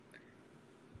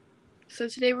So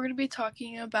today we're going to be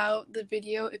talking about the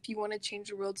video If You Want to Change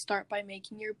the World, Start by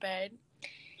Making Your Bed.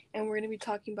 And we're going to be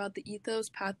talking about the ethos,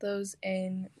 pathos,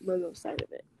 and logo side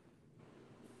of it.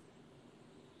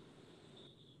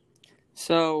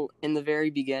 So in the very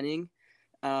beginning,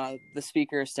 the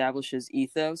speaker establishes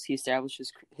ethos. He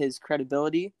establishes his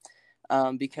credibility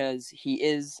because he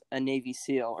is a Navy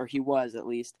SEAL, or he was at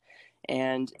least.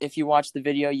 And if you watch the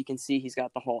video, you can see he's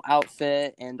got the whole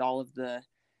outfit and all of the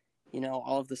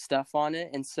stuff on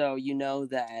it. And so you know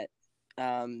that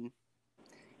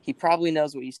he probably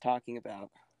knows what he's talking about.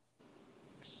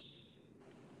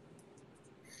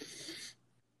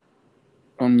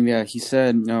 Yeah, he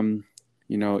said,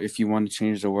 if you want to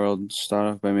change the world, start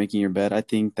off by making your bed. I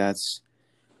think that's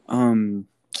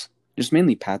just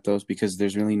mainly pathos because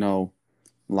there's really no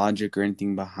logic or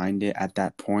anything behind it at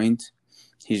that point.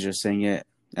 He's just saying it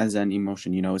as an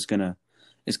emotion,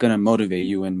 it's gonna motivate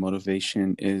you, and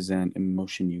motivation is an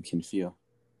emotion you can feel.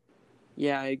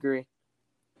 Yeah, I agree.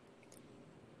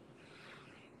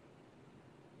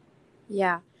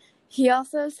 Yeah. He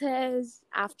also says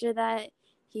after that,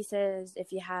 he says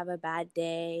if you have a bad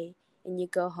day and you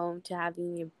go home to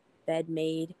having your bed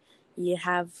made, you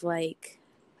have like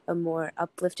a more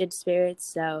uplifted spirit.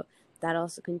 So that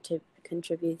also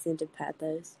contributes into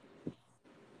pathos.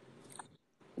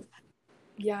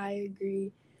 Yeah, I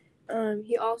agree.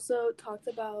 He also talked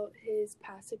about his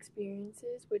past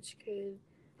experiences, which could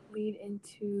lead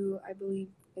into, I believe,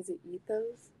 is it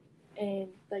ethos? And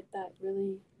like that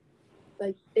really,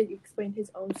 like it explained his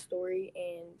own story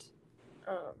and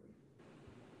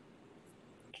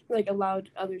like allowed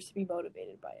others to be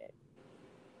motivated by it.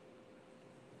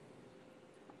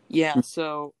 Yeah,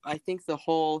 so I think the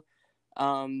whole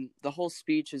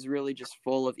speech is really just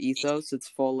full of ethos. It's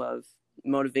full of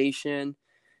motivation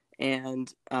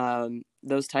and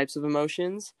those types of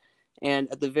emotions. And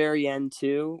at the very end,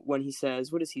 too, when he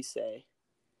says, what does he say?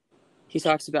 He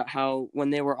talks about how when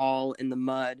they were all in the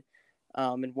mud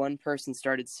and one person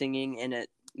started singing and it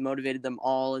motivated them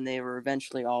all and they were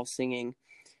eventually all singing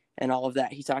and all of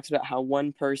that. He talks about how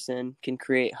one person can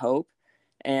create hope.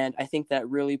 And I think that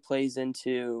really plays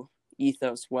into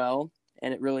ethos well,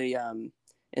 and it really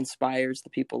inspires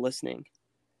the people listening.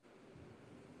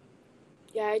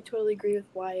 Yeah, I totally agree with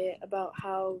Wyatt about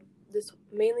how this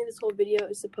whole video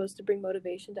is supposed to bring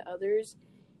motivation to others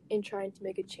in trying to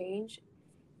make a change.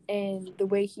 And the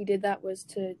way he did that was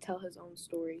to tell his own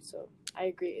story. So I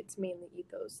agree, it's mainly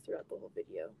ethos throughout the whole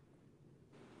video.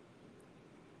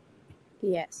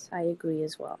 Yes, I agree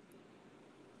as well.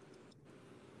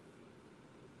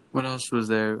 What else was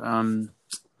there?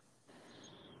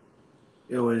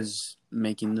 It was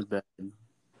making the bed,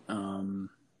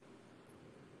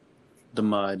 the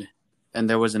mud, and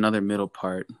there was another middle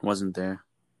part, wasn't there?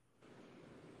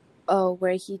 Oh,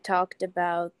 where he talked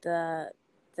about the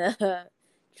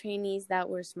trainees that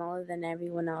were smaller than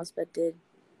everyone else but did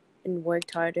and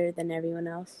worked harder than everyone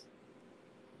else.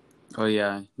 Oh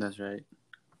yeah, that's right.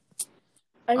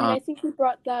 I mean, I think he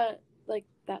brought that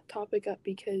topic up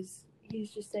because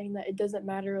he's just saying that it doesn't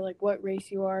matter like what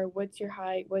race you are, what's your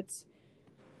height, what's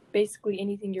basically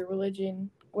anything, your religion,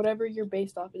 whatever you're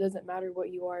based off, it doesn't matter what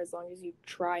you are as long as you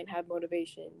try and have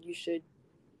motivation, you should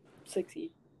succeed.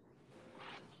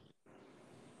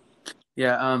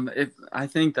 Yeah, I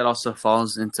think that also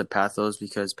falls into pathos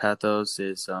because pathos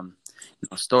is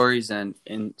stories and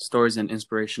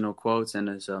inspirational quotes, and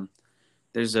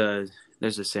there's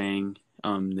a saying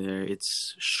there,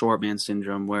 it's short man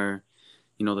syndrome, where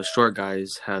the short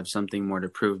guys have something more to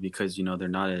prove because they're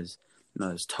not as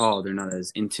tall, they're not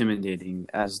as intimidating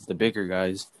as the bigger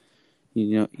guys.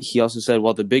 He also said,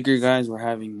 well, the bigger guys were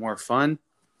having more fun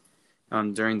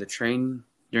during the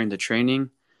training.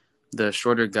 The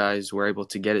shorter guys were able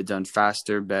to get it done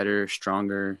faster, better,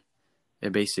 stronger,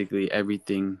 and basically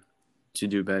everything to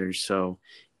do better. So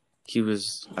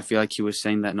I feel like he was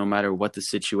saying that no matter what the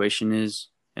situation is,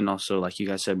 and also like you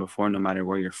guys said before, no matter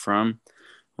where you're from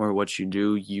or what you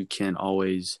do, you can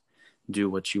always do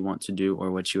what you want to do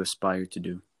or what you aspire to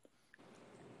do.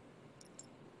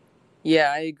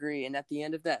 Yeah, I agree. And at the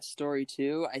end of that story,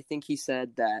 too, I think he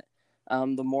said that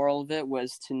the moral of it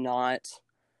was to not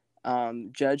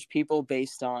judge people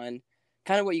based on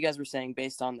kind of what you guys were saying,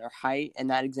 based on their height in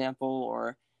that example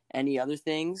or any other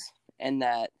things. And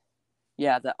that,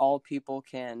 yeah, that all people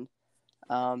can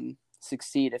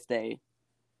succeed if they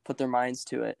put their minds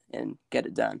to it and get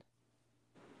it done.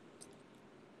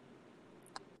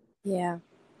 Yeah.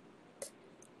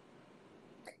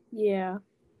 Yeah.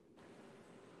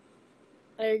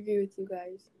 I agree with you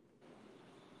guys.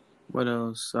 What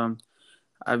else?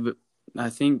 I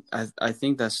think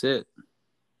that's it.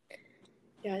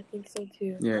 Yeah, I think so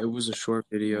too. Yeah, it was a short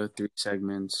video, 3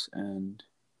 segments, and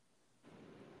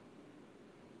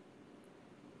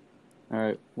all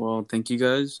right. Well, thank you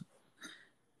guys.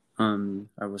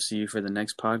 I will see you for the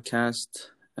next podcast,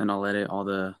 and I'll edit all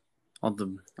the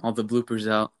bloopers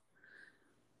out.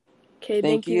 Okay,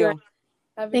 Thank thank you guys. you.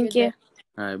 Have a Thank good you. day.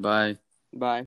 All right, bye. Bye.